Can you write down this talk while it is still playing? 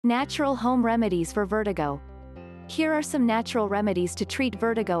Natural home remedies for vertigo. Here are some natural remedies to treat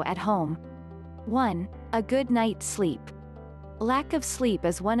vertigo at home. 1. A good night's sleep. Lack of sleep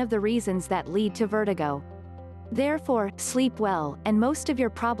is one of the reasons that lead to vertigo. Therefore, sleep well, and most of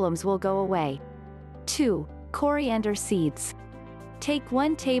your problems will go away. 2. Coriander seeds. Take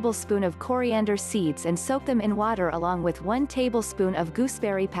 1 tablespoon of coriander seeds and soak them in water along with 1 tablespoon of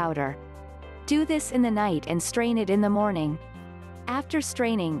gooseberry powder. Do this in the night and strain it in the morning. After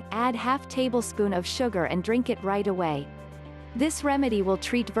straining, add ½ tablespoon of sugar and drink it right away. This remedy will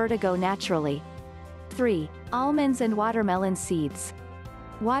treat vertigo naturally. 3. Almonds and watermelon seeds.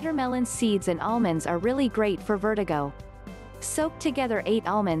 Watermelon seeds and almonds are really great for vertigo. Soak together 8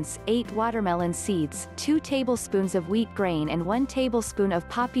 almonds, 8 watermelon seeds, 2 tablespoons of wheat grain and 1 tablespoon of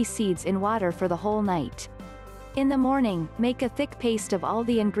poppy seeds in water for the whole night. In the morning, make a thick paste of all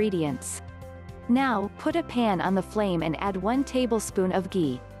the ingredients. Now, put a pan on the flame and add 1 tablespoon of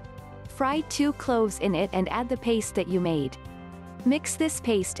ghee. Fry 2 cloves in it and add the paste that you made. Mix this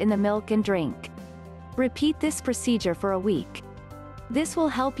paste in the milk and drink. Repeat this procedure for a week. This will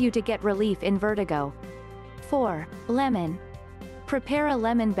help you to get relief in vertigo. 4. Lemon. Prepare a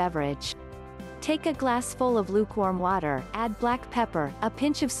lemon beverage. Take a glass full of lukewarm water, add black pepper, a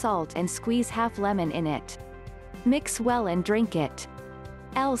pinch of salt and squeeze ½ lemon in it. Mix well and drink it.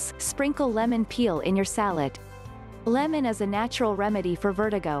 Else, sprinkle lemon peel in your salad. Lemon is a natural remedy for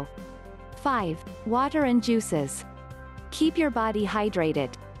vertigo. 5. Water and juices. Keep your body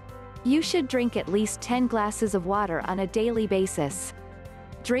hydrated. You should drink at least 10 glasses of water on a daily basis.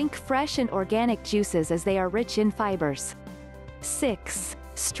 Drink fresh and organic juices as they are rich in fibers. 6.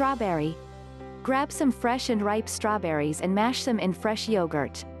 Strawberry. Grab some fresh and ripe strawberries and mash them in fresh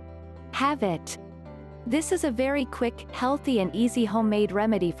yogurt. Have it. This is a very quick, healthy and easy homemade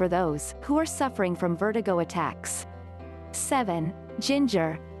remedy for those who are suffering from vertigo attacks. 7.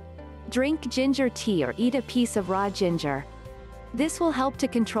 Ginger. Drink ginger tea or eat a piece of raw ginger. This will help to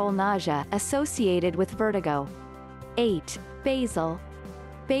control nausea associated with vertigo. 8. Basil.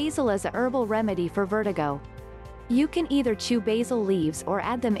 Basil is a herbal remedy for vertigo. You can either chew basil leaves or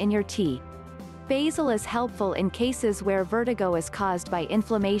add them in your tea. Basil is helpful in cases where vertigo is caused by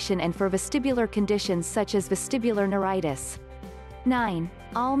inflammation and for vestibular conditions such as vestibular neuritis. 9.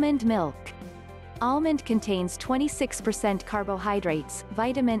 Almond milk. Almond contains 26% carbohydrates,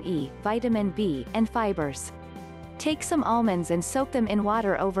 vitamin E, vitamin B, and fibers. Take some almonds and soak them in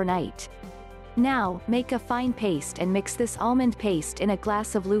water overnight. Now, make a fine paste and mix this almond paste in a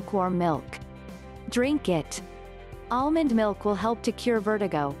glass of lukewarm milk. Drink it. Almond milk will help to cure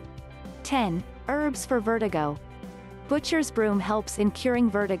vertigo. 10. Herbs for vertigo. Butcher's broom helps in curing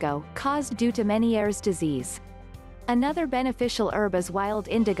vertigo, caused due to Meniere's disease. Another beneficial herb is wild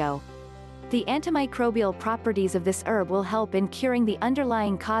indigo. The antimicrobial properties of this herb will help in curing the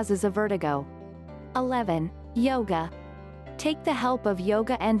underlying causes of vertigo. 11. Yoga. Take the help of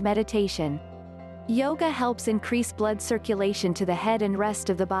yoga and meditation. Yoga helps increase blood circulation to the head and rest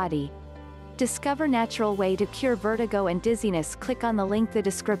of the body. Discover natural way to cure vertigo and dizziness. Click on the link in the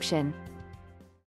description.